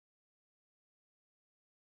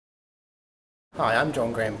Hi, I'm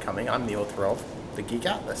Graham-Cumming. I'm the author of the Geek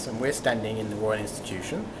Atlas, and we're standing in the Royal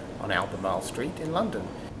Institution on Albemarle Street in London.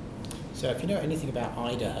 So if you know anything about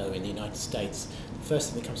Idaho in the United States, the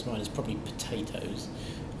first thing that comes to mind is probably potatoes.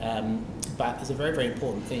 But there's a very, very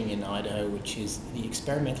important thing in Idaho, which is the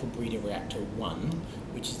experimental breeder reactor 1,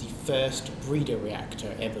 which is the first breeder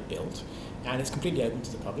reactor ever built. And it's completely open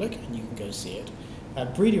to the public, and you can go see it. A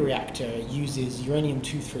breeder reactor uses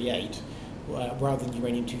uranium-238 rather than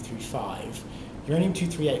uranium-235.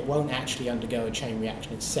 Uranium-238 won't actually undergo a chain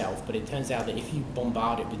reaction itself, but it turns out that if you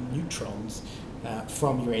bombard it with neutrons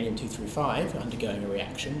from uranium-235 undergoing a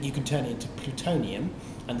reaction, you can turn it into plutonium,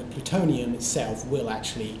 and the plutonium itself will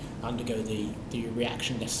actually undergo the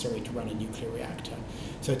reaction necessary to run a nuclear reactor.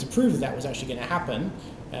 So to prove that that was actually going to happen,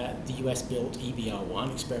 the US built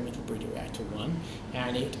EBR-1, Experimental Breeder Reactor 1,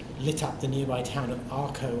 and it lit up the nearby town of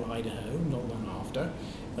Arco, Idaho, not long after,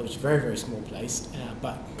 which is a very, very small place,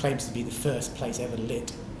 but claims to be the first place ever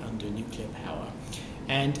lit under nuclear power.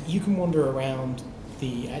 And you can wander around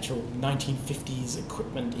the actual 1950s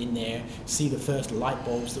equipment in there, see the first light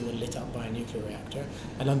bulbs that were lit up by a nuclear reactor,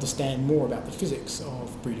 and understand more about the physics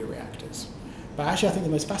of breeder reactors. But actually I think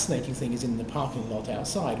the most fascinating thing is in the parking lot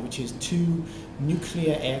outside, which is 2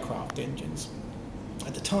 nuclear aircraft engines.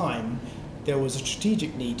 At the time, there was a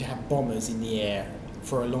strategic need to have bombers in the air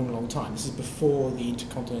for a long, long time. This is before the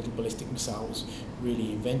intercontinental ballistic missile was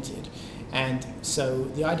really invented. And so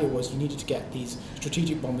the idea was you needed to get these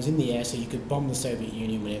strategic bombers in the air so you could bomb the Soviet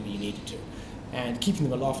Union whenever you needed to. And keeping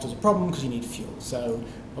them aloft was a problem because you need fuel. So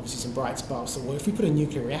obviously some bright sparks thought, well, if we put a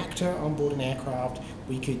nuclear reactor on board an aircraft,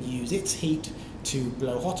 we could use its heat to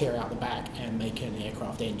blow hot air out the back and make an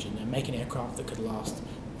aircraft engine, and make an aircraft that could last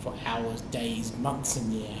for hours, days, months in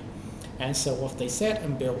the air. And so off they set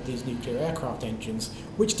and built these nuclear aircraft engines,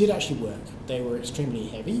 which did actually work. They were extremely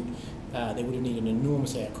heavy. They would have needed an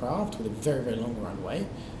enormous aircraft with a very, very long runway.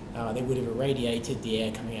 They would have irradiated the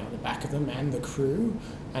air coming out the back of them and the crew.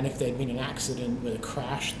 And if there had been an accident with a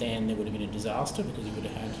crash, then there would have been a disaster because you would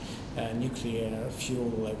have had nuclear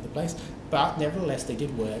fuel all over the place. But nevertheless, they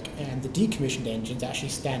did work. And the decommissioned engines actually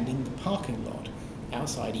stand in the parking lot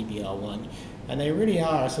outside EBR-1. And they really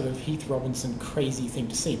are a sort of Heath Robinson crazy thing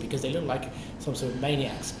to see, because they look like some sort of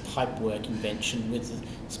maniac's pipework invention with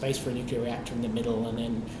space for a nuclear reactor in the middle, and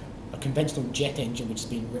then a conventional jet engine which has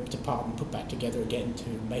been ripped apart and put back together again to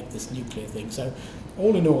make this nuclear thing. So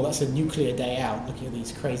all in all, that's a nuclear day out, looking at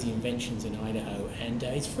these crazy inventions in Idaho, and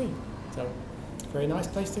it's free. So it's a very nice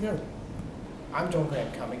place to go. I'm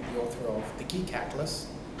Graham-Cumming, the author of the Geek Atlas,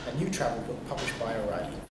 a new travel book published by O'Reilly.